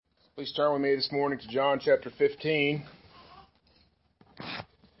Please turn with me this morning to John chapter 15.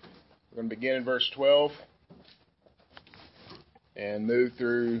 We're going to begin in verse 12 and move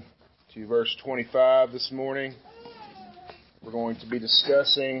through to verse 25 this morning. We're going to be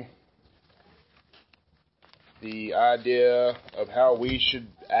discussing the idea of how we should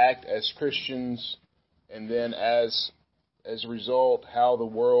act as Christians, and then as a result, how the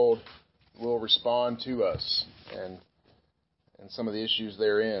world will respond to us and some of the issues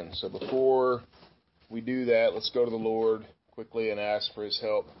therein. So before we do that, let's go to the Lord quickly and ask for His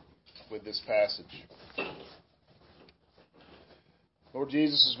help with this passage. Lord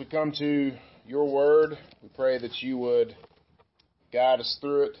Jesus, as we come to Your Word, we pray that You would guide us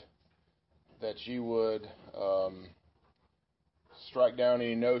through it, that You would strike down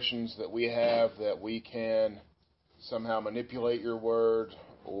any notions that we have that we can somehow manipulate Your Word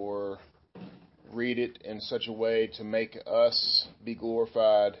or read it in such a way to make us be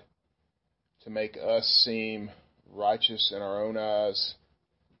glorified, to make us seem righteous in our own eyes.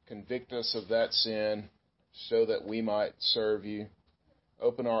 Convict us of that sin so that we might serve You.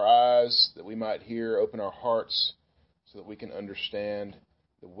 Open our eyes that we might hear. Open our hearts so that we can understand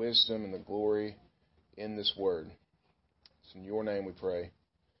the wisdom and the glory in this Word. It's in Your name we pray.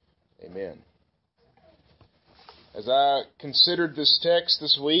 Amen. As I considered this text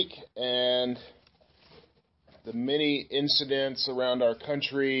this week and the many incidents around our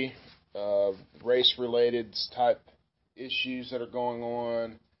country, race-related type issues that are going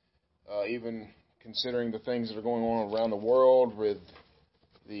on, even considering the things that are going on around the world with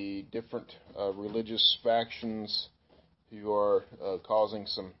the different religious factions who are causing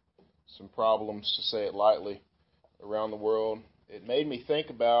some problems, to say it lightly, around the world, it made me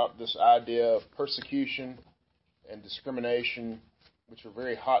think about this idea of persecution and discrimination, which are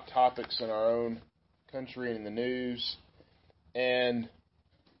very hot topics in our own country and in the news, and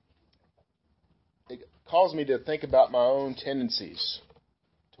it caused me to think about my own tendencies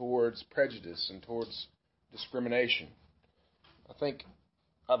towards prejudice and towards discrimination.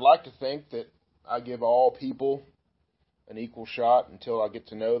 I'd like to think that I give all people an equal shot until I get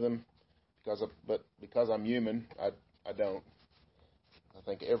to know them, but because I'm human, I don't. I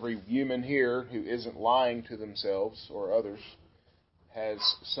think every human here who isn't lying to themselves or others has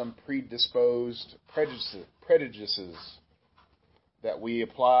some predisposed prejudices that we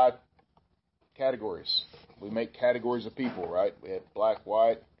apply categories. We make categories of people, right? We have black,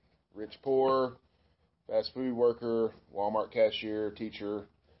 white, rich, poor, fast food worker, Walmart cashier, teacher,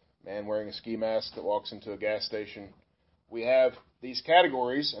 man wearing a ski mask that walks into a gas station. We have these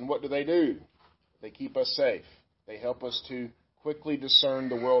categories, and what do? They keep us safe. They help us to quickly discern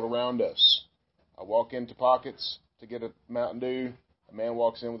the world around us. I walk into Pockets to get a Mountain Dew. A man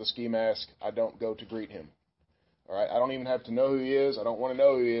walks in with a ski mask. I don't go to greet him. All right? I don't even have to know who he is. I don't want to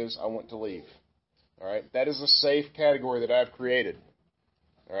know who he is. I want to leave. All right? That is a safe category that I've created.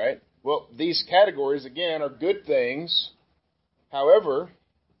 All right? Well, these categories, again, are good things. However,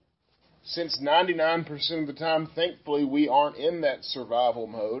 since 99% of the time, thankfully, we aren't in that survival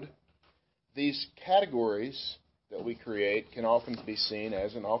mode, these categories that we create can often be seen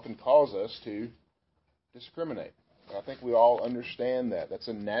as and often cause us to discriminate. And I think we all understand that. That's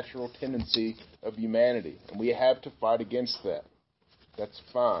a natural tendency of humanity, and we have to fight against that. That's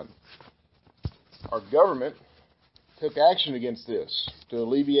fine. Our government took action against this to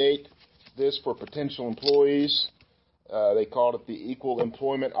alleviate this for potential employees. They called it the Equal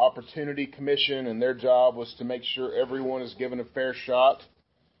Employment Opportunity Commission, and their job was to make sure everyone is given a fair shot,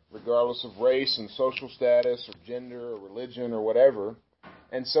 regardless of race and social status or gender or religion or whatever.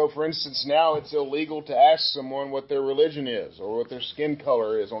 And so, for instance, now it's illegal to ask someone what their religion is or what their skin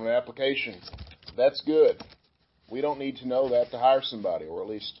color is on an application. That's good. We don't need to know that to hire somebody, or at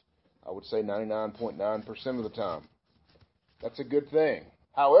least I would say 99.9% of the time. That's a good thing.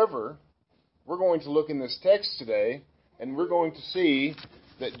 However, we're going to look in this text today, and we're going to see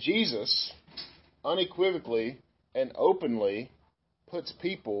that Jesus unequivocally and openly puts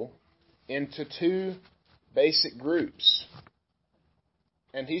people into two basic groups.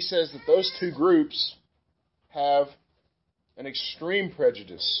 And He says that those two groups have an extreme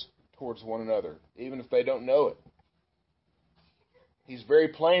prejudice towards one another, even if they don't know it. He's very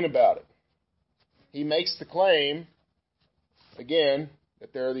plain about it. He makes the claim, again,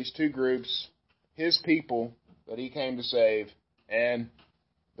 that there are these two groups, His people that He came to save, and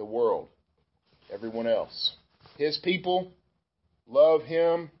the world, everyone else. His people love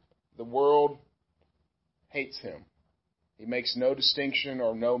Him, the world hates Him. He makes no distinction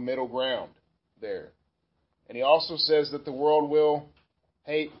or no middle ground there. And He also says that the world will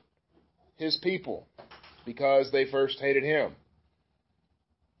hate His people because they first hated Him.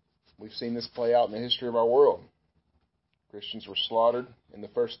 We've seen this play out in the history of our world. Christians were slaughtered in the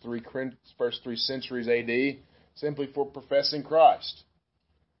first three centuries AD simply for professing Christ.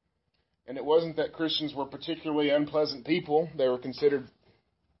 And it wasn't that Christians were particularly unpleasant people. They were considered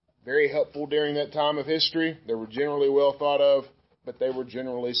very helpful during that time of history. They were generally well thought of, but they were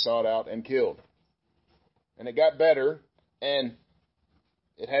generally sought out and killed. And it got better, and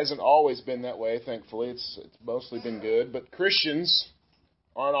it hasn't always been that way, thankfully. It's mostly been good. But Christians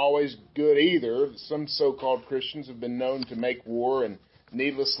aren't always good either. Some so-called Christians have been known to make war and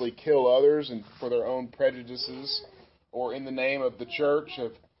needlessly kill others and for their own prejudices, or in the name of the church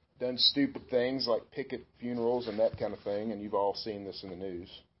have done stupid things like picket funerals and that kind of thing, and you've all seen this in the news.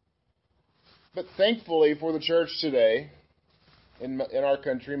 But thankfully for the church today, in our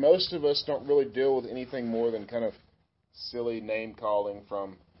country, most of us don't really deal with anything more than kind of silly name-calling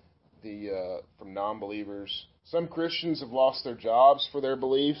from non-believers. Some Christians have lost their jobs for their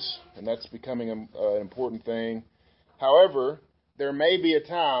beliefs, and that's becoming an important thing. However, there may be a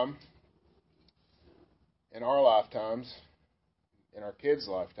time in our lifetimes, in our kids'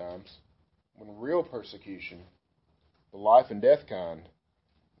 lifetimes, when real persecution, the life and death kind,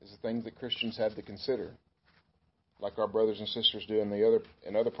 is the thing that Christians have to consider, like our brothers and sisters do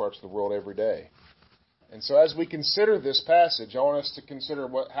in other parts of the world every day. And so as we consider this passage, I want us to consider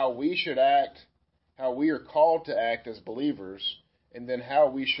how we should act, how we are called to act as believers, and then how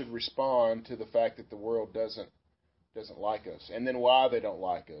we should respond to the fact that the world doesn't like us, and then why they don't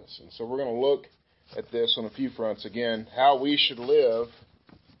like us. And so we're going to look at this on a few fronts. Again, how we should live,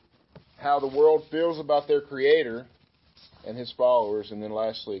 how the world feels about their Creator and His followers, and then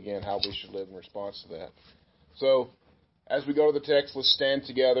lastly, again, how we should live in response to that. So, as we go to the text, let's stand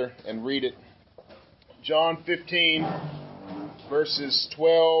together and read it. John 15, verses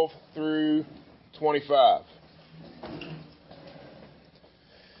 12 through 25.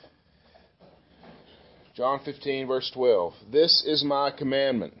 John 15, verse 12. This is my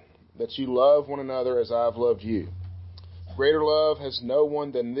commandment, that you love one another as I have loved you. Greater love has no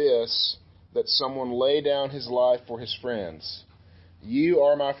one than this, that someone lay down his life for his friends. You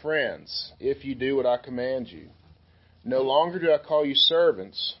are my friends, if you do what I command you. No longer do I call you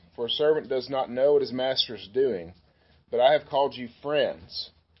servants, for a servant does not know what his master is doing, but I have called you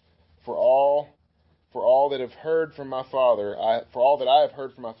friends. For all that I have heard from my Father,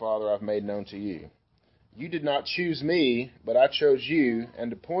 I've made known to you. You did not choose me, but I chose you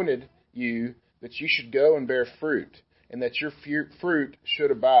and appointed you that you should go and bear fruit, and that your fruit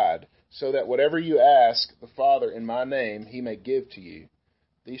should abide, so that whatever you ask the Father in my name, He may give to you.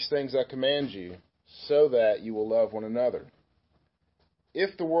 These things I command you, so that you will love one another.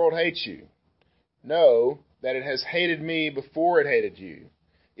 If the world hates you, know that it has hated me before it hated you.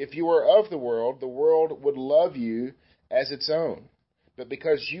 If you were of the world would love you as its own. But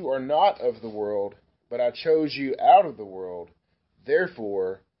because you are not of the world, but I chose you out of the world,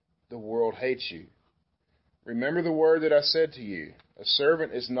 therefore the world hates you. Remember the word that I said to you, a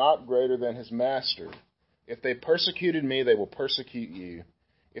servant is not greater than his master. If they persecuted me, they will persecute you.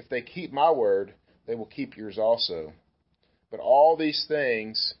 If they keep my word, they will keep yours also. But all these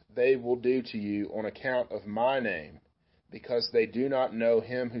things they will do to you on account of my name, because they do not know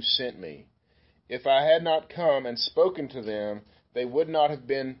him who sent me. If I had not come and spoken to them, they would not have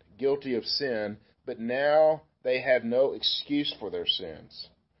been guilty of sin, but now they have no excuse for their sins.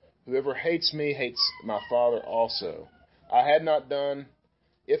 Whoever hates me hates my Father also. If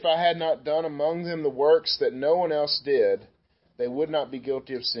I had not done among them the works that no one else did, they would not be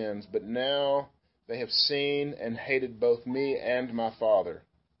guilty of sins, but now they have seen and hated both me and my Father.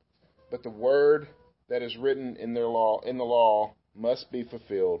 But the word that is written in the law must be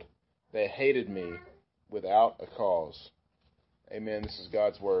fulfilled. They hated me without a cause. Amen. This is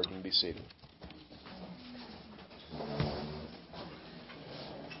God's word. You can be seated.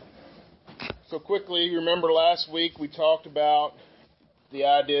 So quickly, remember last week we talked about the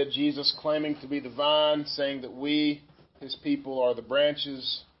idea of Jesus claiming to be the vine, saying that we, His people, are the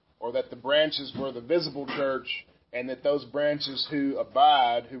branches, or that the branches were the visible church, and that those branches who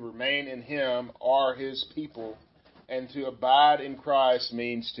abide, who remain in Him, are His people. And to abide in Christ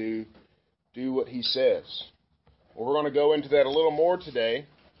means to do what He says. Well, we're going to go into that a little more today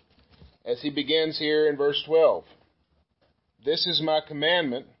as He begins here in verse 12. This is my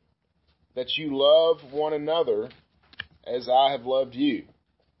commandment, that you love one another as I have loved you.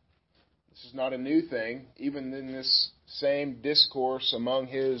 This is not a new thing. Even in this same discourse among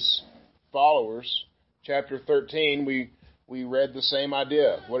His followers, chapter 13, we read the same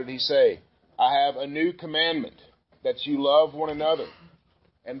idea. What did He say? I have a new commandment, that you love one another.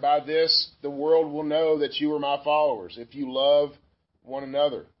 And by this, the world will know that you are my followers, if you love one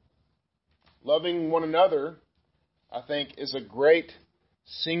another. Loving one another, I think, is a great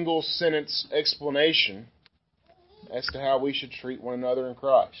single sentence explanation as to how we should treat one another in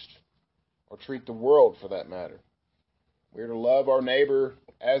Christ, or treat the world for that matter. We're to love our neighbor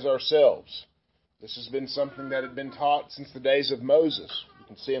as ourselves. This has been something that had been taught since the days of Moses. You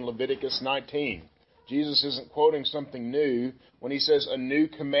can see in Leviticus 19. Jesus isn't quoting something new. When he says, a new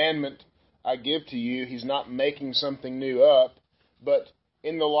commandment I give to you, he's not making something new up. But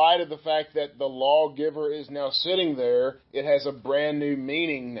in the light of the fact that the lawgiver is now sitting there, it has a brand new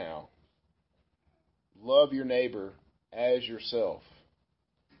meaning now. Love your neighbor as yourself.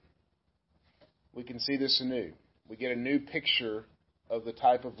 We can see this anew. We get a new picture of the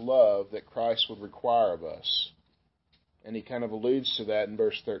type of love that Christ would require of us. And he kind of alludes to that in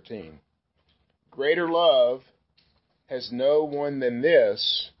verse 13. Greater love has no one than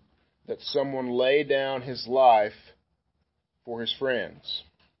this, that someone lay down his life for his friends.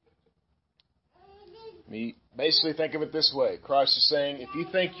 Basically think of it this way. Christ is saying, if you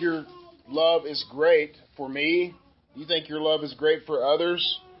think your love is great for me, you think your love is great for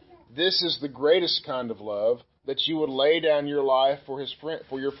others, this is the greatest kind of love, that you would lay down your life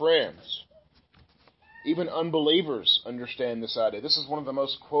for your friends. Even unbelievers understand this idea. This is one of the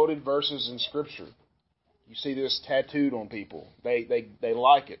most quoted verses in Scripture. You see this tattooed on people. They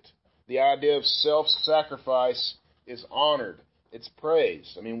like it. The idea of self-sacrifice is honored. It's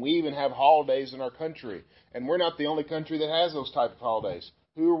praised. I mean, we even have holidays in our country, and we're not the only country that has those type of holidays.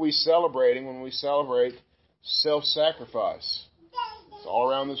 Who are we celebrating when we celebrate self-sacrifice? It's all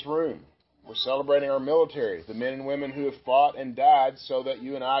around this room. We're celebrating our military, the men and women who have fought and died so that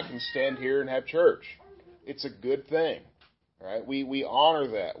you and I can stand here and have church. It's a good thing, right? We honor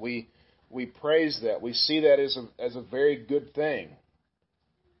that. We praise that. We see that as a very good thing.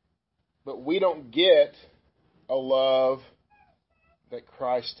 But we don't get a love that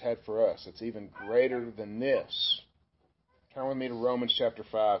Christ had for us. It's even greater than this. Turn with me to Romans chapter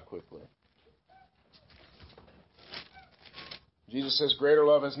 5 quickly. Jesus says, greater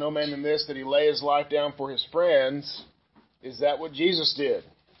love has no man than this, that he lay his life down for his friends. Is that what Jesus did?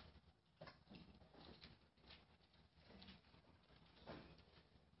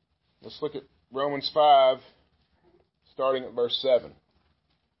 Let's look at Romans 5, starting at verse 7.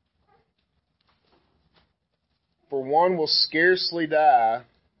 For one will scarcely die.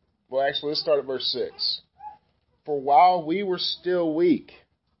 Well, actually, let's start at verse 6. For while we were still weak,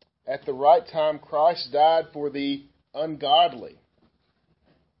 at the right time Christ died for the ungodly.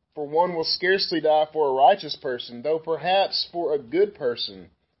 For one will scarcely die for a righteous person, though perhaps for a good person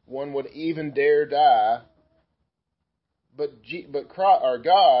one would even dare die. But our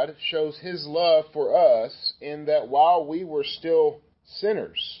God shows his love for us in that while we were still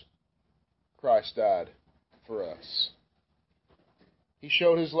sinners, Christ died for us. He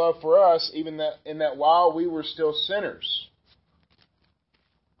showed his love for us even in that while we were still sinners,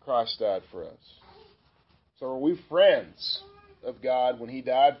 Christ died for us. So are we friends of God when he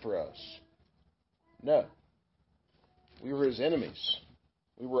died for us? No. We were his enemies.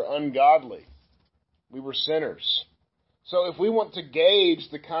 We were ungodly. We were sinners. So if we want to gauge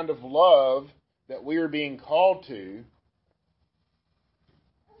the kind of love that we are being called to,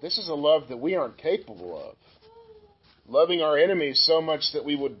 this is a love that we aren't capable of. Loving our enemies so much that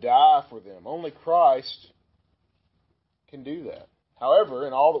we would die for them. Only Christ can do that. However,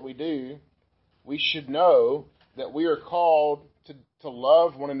 in all that we do, we should know that we are called to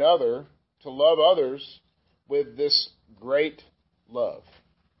love one another, to love others with this great love.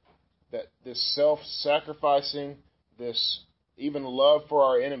 That this self-sacrificing, this even love for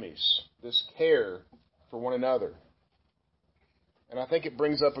our enemies, this care for one another. And I think it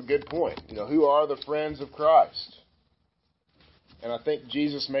brings up a good point. Who are the friends of Christ? And I think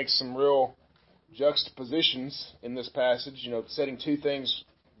Jesus makes some real juxtapositions in this passage, setting two things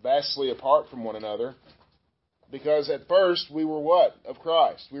vastly apart from one another. Because at first we were what? Of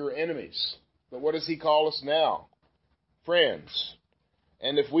Christ. We were enemies. But what does he call us now? Friends.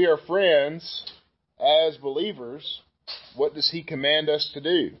 And if we are friends as believers, what does he command us to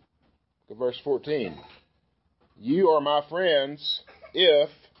do? Look at verse 14. You are my friends if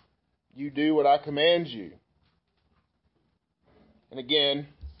you do what I command you. And again,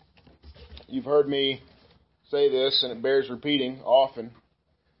 you've heard me say this, and it bears repeating often,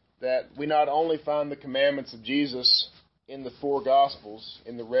 that we not only find the commandments of Jesus in the four Gospels,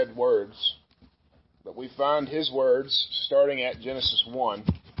 in the red words, but we find his words starting at Genesis 1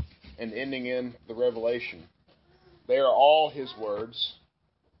 and ending in the Revelation. They are all his words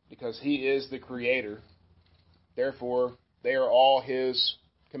because he is the Creator. Therefore, they are all his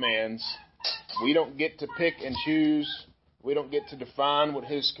commands. We don't get to pick and choose We don't get to define what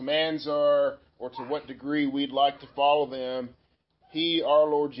His commands are or to what degree we'd like to follow them. He, our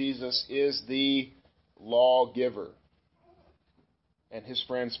Lord Jesus, is the lawgiver. And His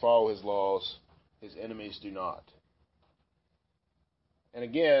friends follow His laws. His enemies do not. And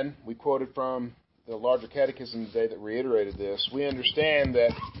again, we quoted from the larger catechism today that reiterated this. We understand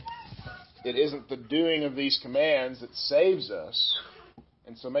that it isn't the doing of these commands that saves us.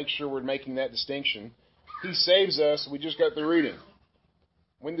 And so make sure we're making that distinction. He saves us. We just got through reading.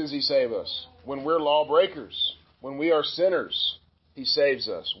 When does He save us? When we're lawbreakers. When we are sinners, He saves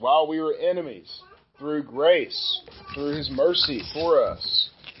us. While we were enemies, through grace, through His mercy for us.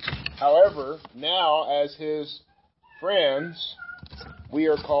 However, now as His friends, we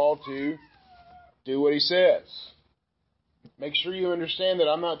are called to do what He says. Make sure you understand that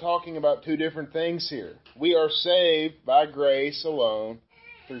I'm not talking about two different things here. We are saved by grace alone,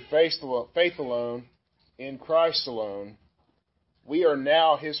 through faith alone, in Christ alone. We are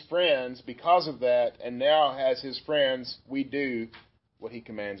now His friends because of that, and now as His friends, we do what He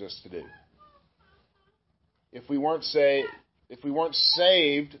commands us to do. If we weren't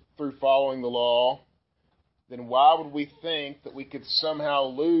saved through following the law, then why would we think that we could somehow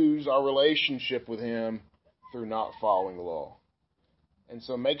lose our relationship with Him through not following the law? And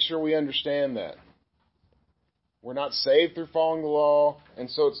so make sure we understand that. We're not saved through following the law, and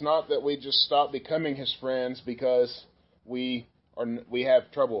so it's not that we just stop becoming His friends because we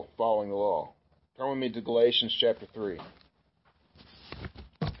have trouble following the law. Turn with me to Galatians chapter 3.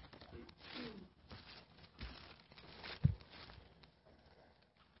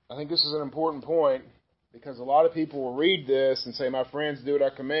 I think this is an important point because a lot of people will read this and say, my friends do what I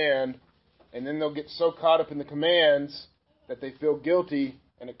command, and then they'll get so caught up in the commands that they feel guilty,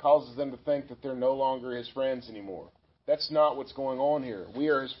 and it causes them to think that they're no longer His friends anymore. That's not what's going on here. We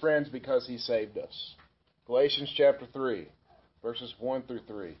are His friends because He saved us. Galatians chapter 3, verses 1 through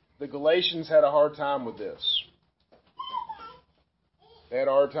 3. The Galatians had a hard time with this. They had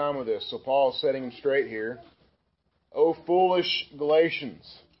a hard time with this, so Paul's setting them straight here. O foolish Galatians.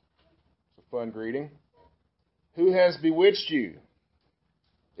 It's a fun greeting. Who has bewitched you?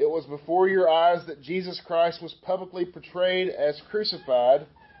 It was before your eyes that Jesus Christ was publicly portrayed as crucified.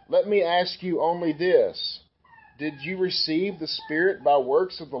 Let me ask you only this. Did you receive the Spirit by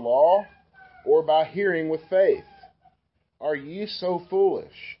works of the law or by hearing with faith? Are you so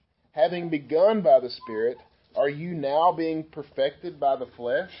foolish? Having begun by the Spirit, are you now being perfected by the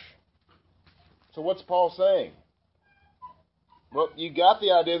flesh? So what's Paul saying? Well, you got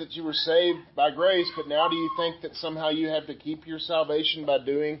the idea that you were saved by grace, but now do you think that somehow you have to keep your salvation by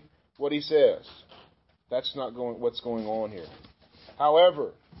doing what he says? That's not what's going on here.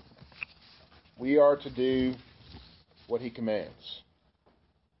 However, we are to do what he commands.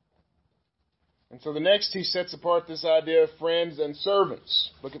 And so the next he sets apart this idea of friends and servants.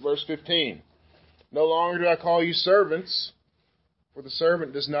 Look at verse 15. No longer do I call you servants, for the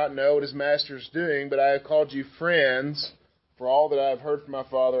servant does not know what his master is doing, but I have called you friends. For all that I have heard from my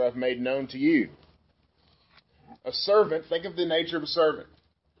Father, I have made known to you. A servant, think of the nature of a servant.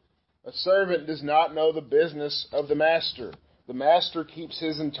 A servant does not know the business of the master. The master keeps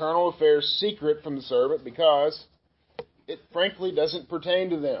his internal affairs secret from the servant because it frankly doesn't pertain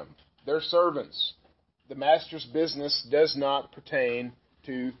to them. They're servants. The master's business does not pertain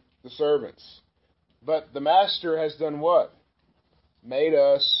to the servants. But the master has done what? Made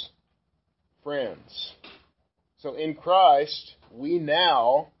us friends. So in Christ, we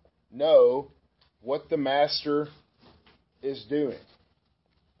now know what the Master is doing.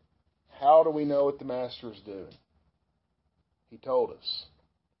 How do we know what the Master is doing? He told us.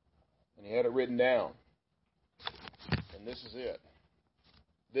 And he had it written down. And this is it.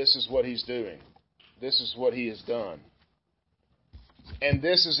 This is what he's doing. This is what he has done. And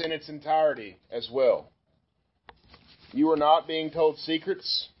this is in its entirety as well. You are not being told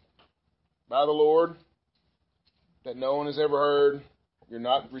secrets by the Lord that no one has ever heard. You're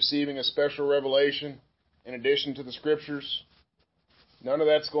not receiving a special revelation in addition to the Scriptures. None of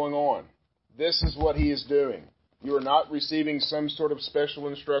that's going on. This is what he is doing. You are not receiving some sort of special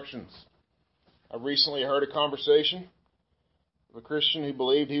instructions. I recently heard a conversation of a Christian who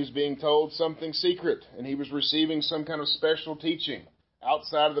believed he was being told something secret, and he was receiving some kind of special teaching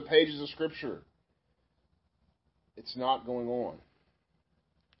outside of the pages of Scripture. It's not going on.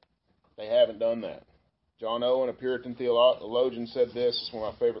 They haven't done that. John Owen, a Puritan theologian, said this. It's one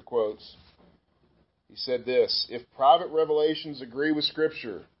of my favorite quotes. He said this: if private revelations agree with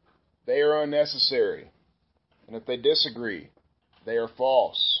Scripture, they are unnecessary. And if they disagree, they are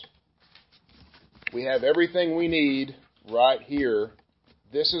false. We have everything we need right here.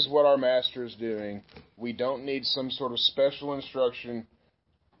 This is what our Master is doing. We don't need some sort of special instruction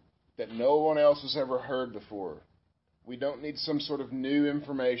that no one else has ever heard before. We don't need some sort of new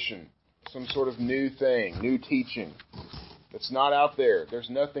information, some sort of new thing, new teaching. It's not out there. There's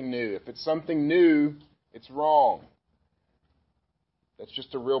nothing new. If it's something new, it's wrong. That's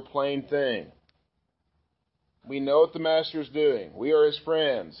just a real plain thing. We know what the Master is doing. We are His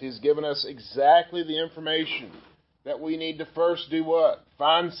friends. He's given us exactly the information that we need to first do what?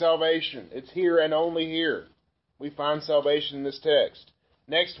 Find salvation. It's here and only here. We find salvation in this text.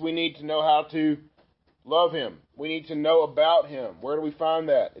 Next, we need to know how to love Him. We need to know about Him. Where do we find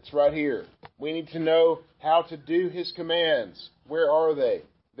that? It's right here. We need to know how to do His commands. Where are they?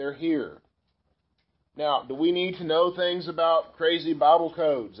 They're here. Now, do we need to know things about crazy Bible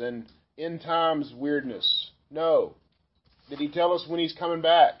codes and end times weirdness? No. Did He tell us when He's coming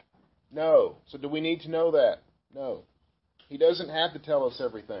back? No. So do we need to know that? No. He doesn't have to tell us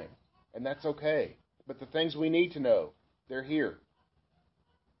everything, and that's okay. But the things we need to know, they're here.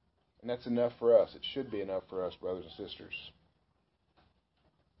 And that's enough for us. It should be enough for us, brothers and sisters.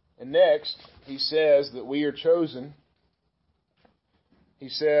 And next, he says that we are chosen. He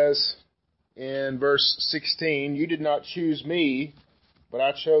says in verse 16, "You did not choose me, but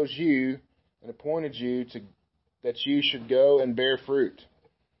I chose you and appointed you that you should go and bear fruit."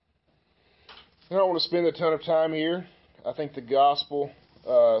 I don't want to spend a ton of time here. I think the gospel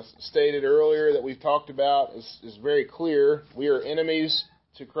stated earlier that we've talked about is very clear. We are enemies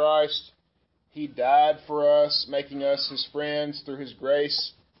to Christ. He died for us, making us His friends through His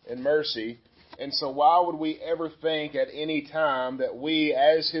grace and mercy. And so why would we ever think at any time that we,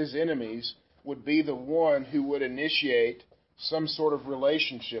 as His enemies, would be the one who would initiate some sort of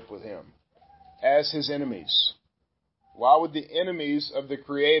relationship with Him as His enemies? Why would the enemies of the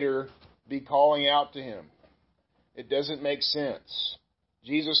Creator be calling out to Him? It doesn't make sense.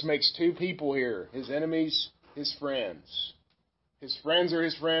 Jesus makes two people here, His enemies, His friends. His friends are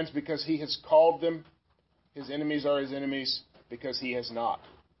His friends because He has called them. His enemies are His enemies because He has not.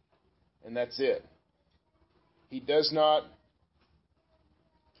 And that's it. He does not,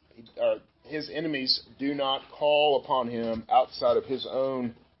 His enemies do not call upon Him outside of His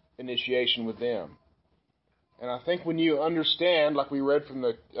own initiation with them. And I think when you understand, like we read from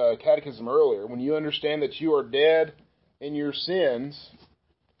the Catechism earlier, when you understand that you are dead in your sins,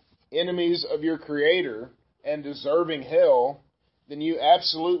 enemies of your Creator, and deserving hell, then you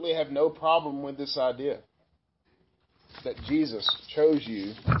absolutely have no problem with this idea that Jesus chose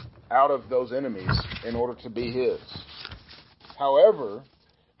you out of those enemies in order to be His. However,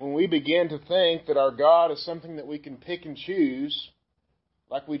 when we begin to think that our God is something that we can pick and choose,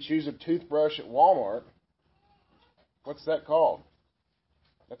 like we choose a toothbrush at Walmart, what's that called?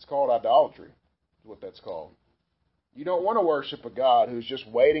 That's called idolatry, is what that's called. You don't want to worship a God who's just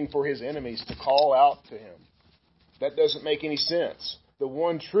waiting for His enemies to call out to Him. That doesn't make any sense. The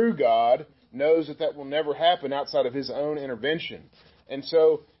one true God knows that will never happen outside of His own intervention. And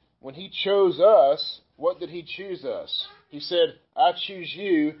so, when He chose us, what did He choose us? He said, "I choose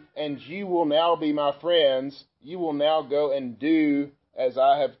you, and you will now be my friends. You will now go and do as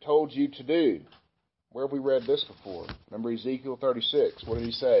I have told you to do." Where have we read this before? Remember Ezekiel 36. What did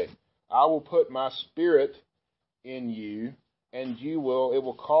He say? "I will put my Spirit in you, and it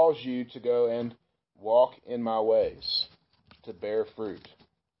will cause you to go and walk in my ways, to bear fruit."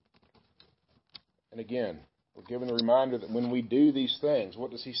 And again, we're given the reminder that when we do these things,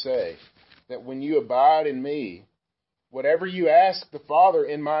 what does He say? That when you abide in me, whatever you ask the Father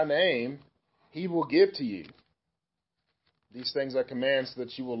in my name, He will give to you. These things I command so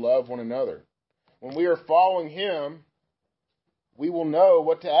that you will love one another. When we are following Him, we will know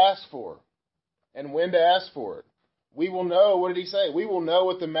what to ask for and when to ask for it. We will know, what did He say? We will know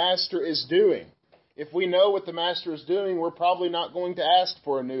what the Master is doing. If we know what the Master is doing, we're probably not going to ask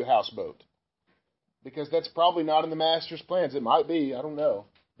for a new houseboat, because that's probably not in the Master's plans. It might be, I don't know,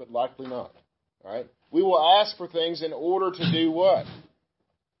 but likely not. All right? We will ask for things in order to do what?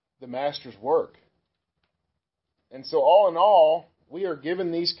 The Master's work. And so all in all, we are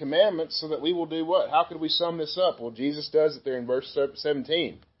given these commandments so that we will do what? How could we sum this up? Well, Jesus does it there in verse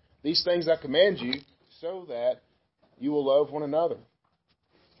 17. "These things I command you so that you will love one another."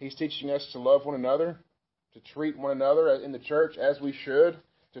 He's teaching us to love one another, to treat one another in the church as we should,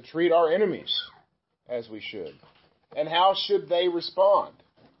 to treat our enemies as we should. And how should they respond?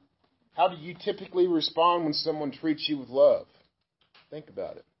 How do you typically respond when someone treats you with love? Think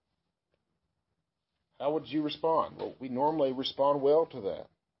about it. How would you respond? Well, we normally respond well to that.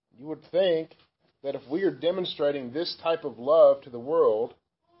 You would think that if we are demonstrating this type of love to the world,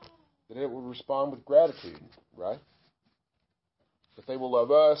 that it would respond with gratitude, right? But they will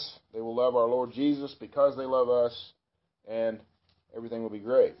love us. They will love our Lord Jesus because they love us, and everything will be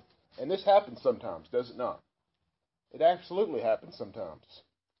great. And this happens sometimes, does it not? It absolutely happens sometimes.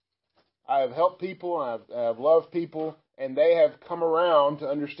 I have helped people, and I have loved people, and they have come around to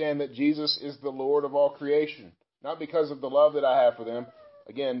understand that Jesus is the Lord of all creation. Not because of the love that I have for them,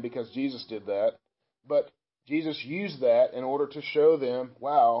 again, because Jesus did that, but Jesus used that in order to show them,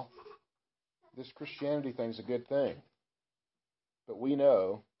 wow, this Christianity thing's a good thing. But we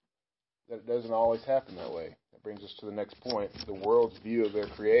know that it doesn't always happen that way. That brings us to the next point, the world's view of their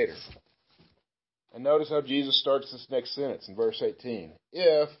Creator. And notice how Jesus starts this next sentence in verse 18.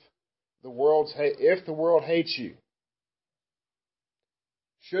 If the world hates you,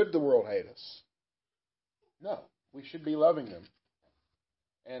 should the world hate us? No, we should be loving them.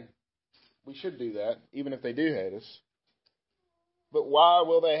 And we should do that, even if they do hate us. But why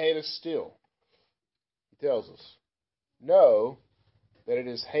will they hate us still? He tells us, know that it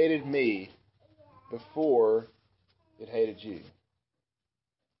has hated me before it hated you.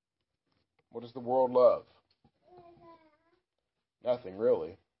 What does the world love? Nothing,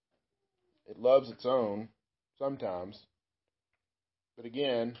 really. It loves its own sometimes. But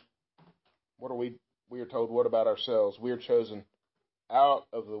again, what are we? We are told, what about ourselves? We are chosen out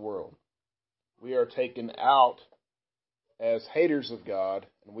of the world. We are taken out as haters of God,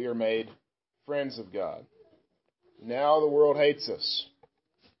 and we are made friends of God. Now the world hates us.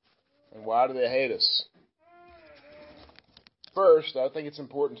 And why do they hate us? First, I think it's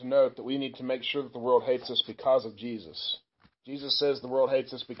important to note that we need to make sure that the world hates us because of Jesus. Jesus says the world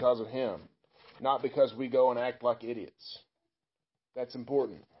hates us because of Him, not because we go and act like idiots. That's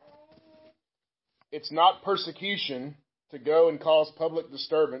important. It's not persecution to go and cause public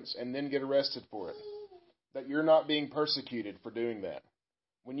disturbance and then get arrested for it. That you're not being persecuted for doing that.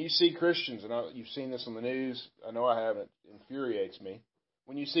 When you see Christians, and you've seen this on the news, I know I haven't, it infuriates me.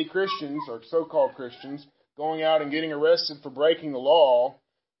 When you see Christians, or so-called Christians, going out and getting arrested for breaking the law,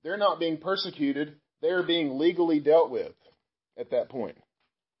 they're not being persecuted, they're being legally dealt with at that point.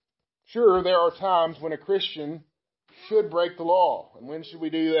 Sure, there are times when a Christian should break the law. And when should we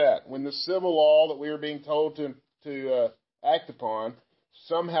do that? When the civil law that we are being told to act upon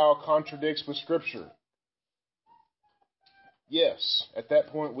somehow contradicts with Scripture. Yes, at that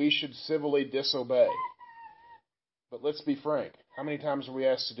point we should civilly disobey. But let's be frank. How many times are we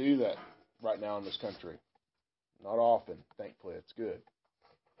asked to do that right now in this country? Not often, thankfully. It's good.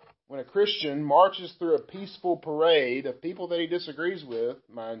 When a Christian marches through a peaceful parade of people that he disagrees with,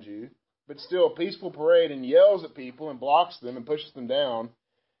 mind you, but still a peaceful parade, and yells at people and blocks them and pushes them down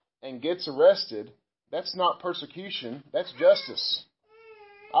and gets arrested, that's not persecution, that's justice.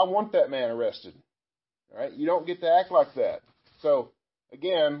 I want that man arrested. All right? You don't get to act like that. So,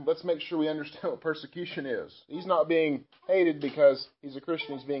 again, let's make sure we understand what persecution is. He's not being hated because he's a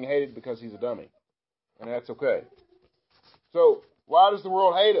Christian. He's being hated because he's a dummy. And that's okay. So, why does the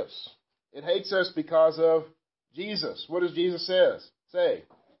world hate us? It hates us because of Jesus. What does Jesus say?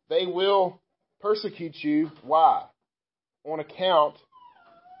 They will persecute you. Why? On account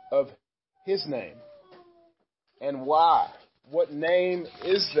of His name. And why? What name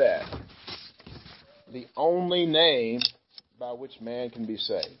is that? The only name by which man can be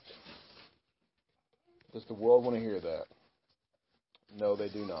saved. Does the world want to hear that? No, they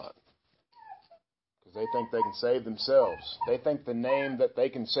do not. Because they think they can save themselves. They think the name that they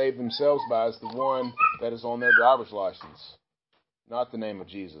can save themselves by is the one that is on their driver's license, not the name of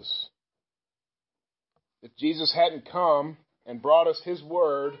Jesus. If Jesus hadn't come and brought us His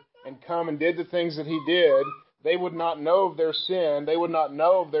word and come and did the things that He did, they would not know of their sin. They would not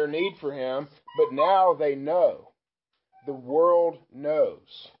know of their need for Him. But now they know. The world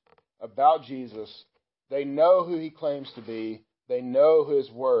knows about Jesus. They know who He claims to be. They know His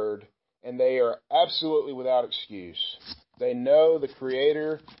word. And they are absolutely without excuse. They know the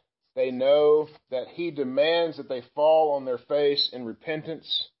Creator. They know that He demands that they fall on their face in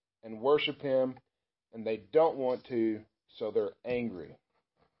repentance and worship Him. And they don't want to, so they're angry.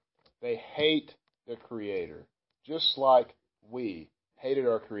 They hate the Creator, just like we hated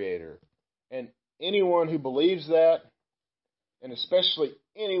our Creator. And anyone who believes that, and especially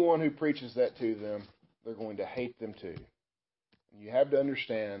anyone who preaches that to them, they're going to hate them too. And you have to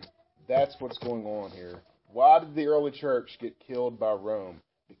understand, that's what's going on here. Why did the early church get killed by Rome?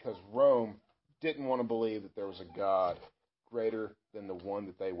 Because Rome didn't want to believe that there was a God greater than the one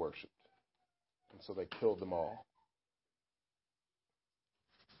that they worshipped. And so they killed them all.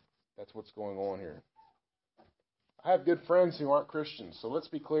 That's what's going on here. I have good friends who aren't Christians, so let's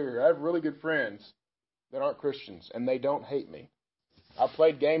be clear here. I have really good friends that aren't Christians, and they don't hate me. I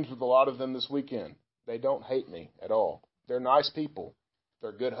played games with a lot of them this weekend. They don't hate me at all. They're nice people.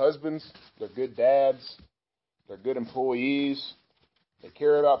 They're good husbands. They're good dads. They're good employees. They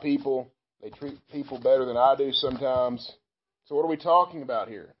care about people. They treat people better than I do sometimes. So what are we talking about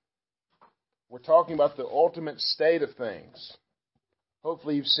here? We're talking about the ultimate state of things.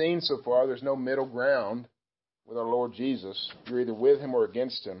 Hopefully you've seen so far there's no middle ground with our Lord Jesus. You're either with him or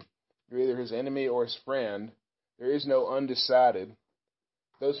against him. You're either his enemy or his friend. There is no undecided.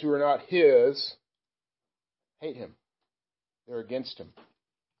 Those who are not his hate him. They're against him.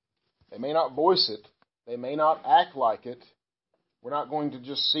 They may not voice it. They may not act like it. We're not going to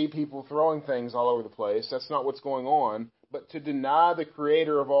just see people throwing things all over the place. That's not what's going on. But to deny the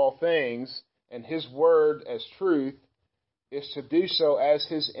Creator of all things and his word as truth is to do so as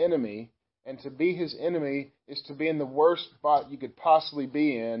his enemy. And to be his enemy is to be in the worst spot you could possibly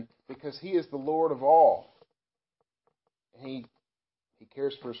be in, because he is the Lord of all. And he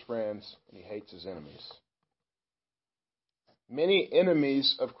cares for his friends and he hates his enemies. Many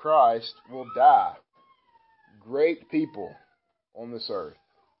enemies of Christ will die. Great people on this earth.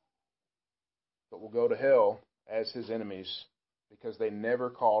 But will go to hell as his enemies because they never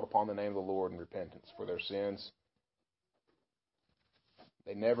called upon the name of the Lord in repentance for their sins.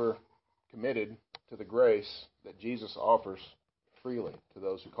 They never committed to the grace that Jesus offers freely to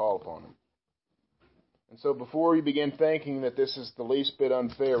those who call upon him. And so before you begin thinking that this is the least bit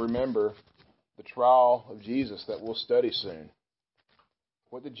unfair, remember the trial of Jesus that we'll study soon.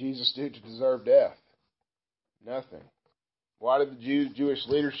 What did Jesus do to deserve death? Nothing. Why did the Jewish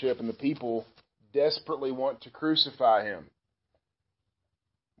leadership and the people desperately want to crucify him?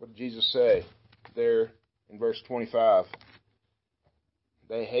 What did Jesus say there in verse 25?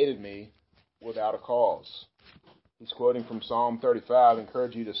 They hated me without a cause. He's quoting from Psalm 35. I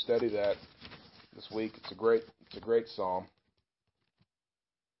encourage you to study that this week. It's a great psalm.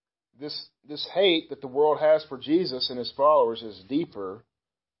 This hate that the world has for Jesus and his followers is deeper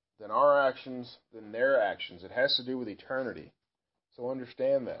than our actions, than their actions. It has to do with eternity. So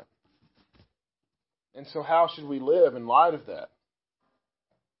understand that. And so how should we live in light of that?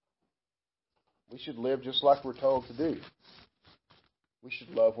 We should live just like we're told to do. We should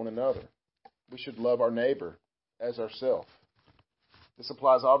love one another. We should love our neighbor as ourselves. This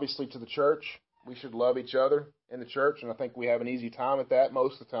applies obviously to the church. We should love each other in the church, and I think we have an easy time at that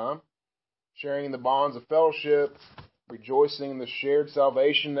most of the time. Sharing in the bonds of fellowship, rejoicing in the shared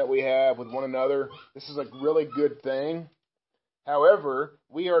salvation that we have with one another. This is a really good thing. However,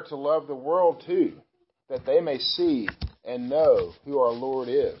 we are to love the world too, that they may see and know who our Lord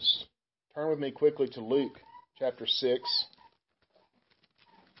is. Turn with me quickly to Luke chapter 6.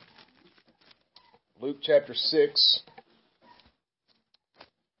 Luke chapter 6.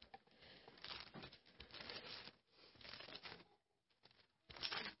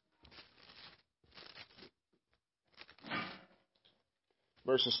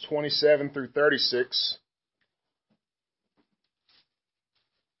 Verses 27 through 36.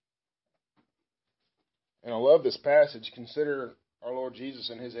 And I love this passage. Consider our Lord Jesus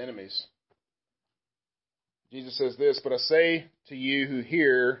and his enemies. Jesus says this, "But I say to you who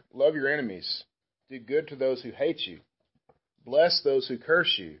hear, love your enemies. Do good to those who hate you. Bless those who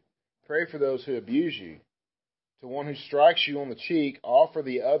curse you. Pray for those who abuse you. To one who strikes you on the cheek, offer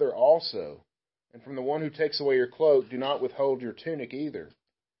the other also. And from the one who takes away your cloak, do not withhold your tunic either.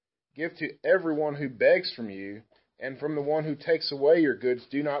 Give to everyone who begs from you, and from the one who takes away your goods,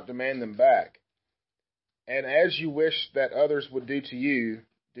 do not demand them back. And as you wish that others would do to you,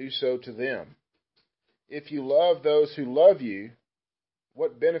 do so to them. If you love those who love you,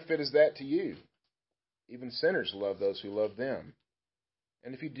 what benefit is that to you? Even sinners love those who love them.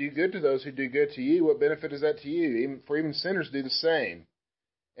 And if you do good to those who do good to you, what benefit is that to you? For even sinners do the same.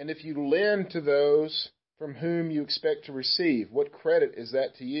 And if you lend to those from whom you expect to receive, what credit is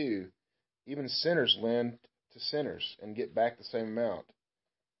that to you? Even sinners lend to sinners and get back the same amount.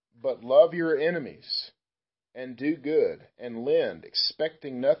 But love your enemies, and do good, and lend,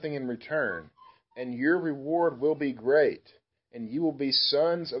 expecting nothing in return, and your reward will be great, and you will be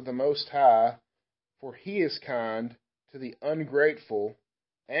sons of the Most High, for he is kind to the ungrateful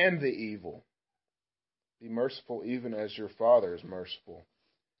and the evil. Be merciful even as your Father is merciful."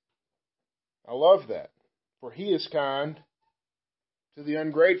 I love that. For he is kind to the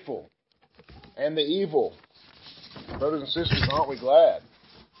ungrateful and the evil. Brothers and sisters, aren't we glad?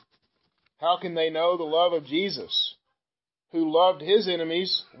 How can they know the love of Jesus, who loved his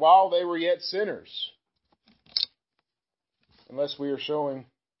enemies while they were yet sinners? Unless we are showing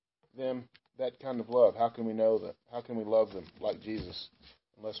them that kind of love. How can we know that? How can we love them like Jesus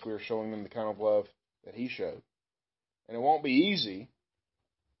unless we are showing them the kind of love that he showed? And it won't be easy,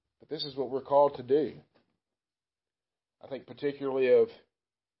 but this is what we're called to do. I think particularly of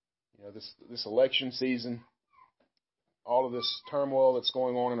this election season, all of this turmoil that's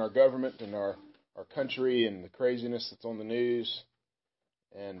going on in our government and our country and the craziness that's on the news.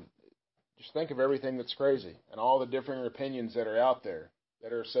 And just think of everything that's crazy and all the different opinions that are out there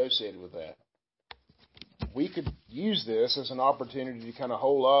that are associated with that. We could use this as an opportunity to kind of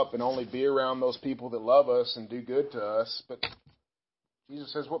hole up and only be around those people that love us and do good to us. But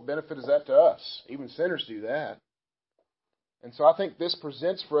Jesus says, what benefit is that to us? Even sinners do that. And so I think this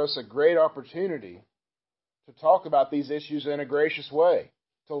presents for us a great opportunity to talk about these issues in a gracious way,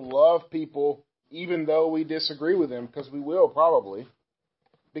 to love people even though we disagree with them, because we will probably.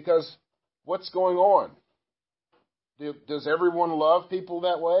 Because what's going on? Does everyone love people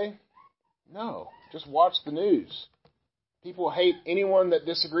that way? No. Just watch the news. People hate anyone that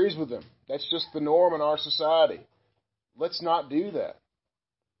disagrees with them. That's just the norm in our society. Let's not do that.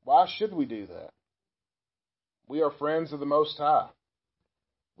 Why should we do that? We are friends of the Most High.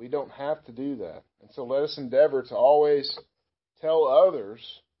 We don't have to do that. And so let us endeavor to always tell others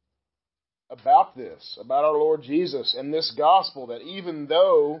about this, about our Lord Jesus and this gospel, that even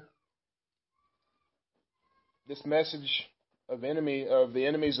though this message of the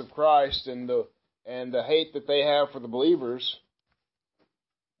enemies of Christ and the hate that they have for the believers,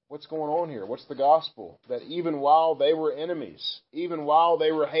 what's going on here? What's the gospel? That even while they were enemies, even while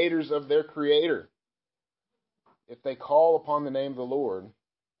they were haters of their Creator, if they call upon the name of the Lord,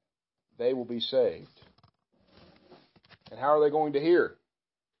 they will be saved. And how are they going to hear?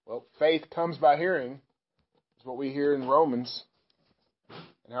 Well, faith comes by hearing, is what we hear in Romans.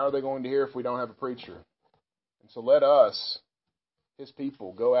 And how are they going to hear if we don't have a preacher? And so let us, His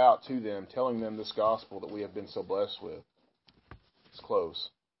people, go out to them, telling them this gospel that we have been so blessed with. Let's close.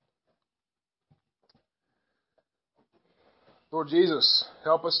 Lord Jesus,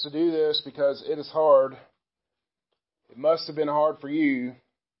 help us to do this because it is hard. It must have been hard for you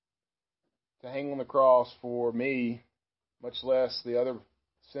to hang on the cross for me, much less the other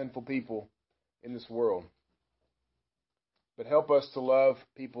sinful people in this world. But help us to love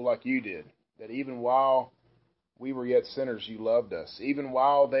people like you did, that even while we were yet sinners, you loved us. Even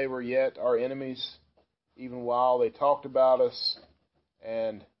while they were yet our enemies, even while they talked about us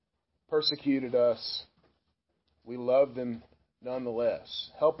and persecuted us, we loved them nonetheless.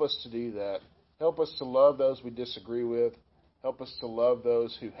 Help us to do that. Help us to love those we disagree with. Help us to love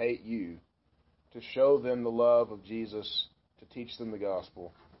those who hate you, to show them the love of Jesus, to teach them the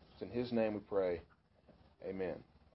gospel. It's in His name we pray. Amen.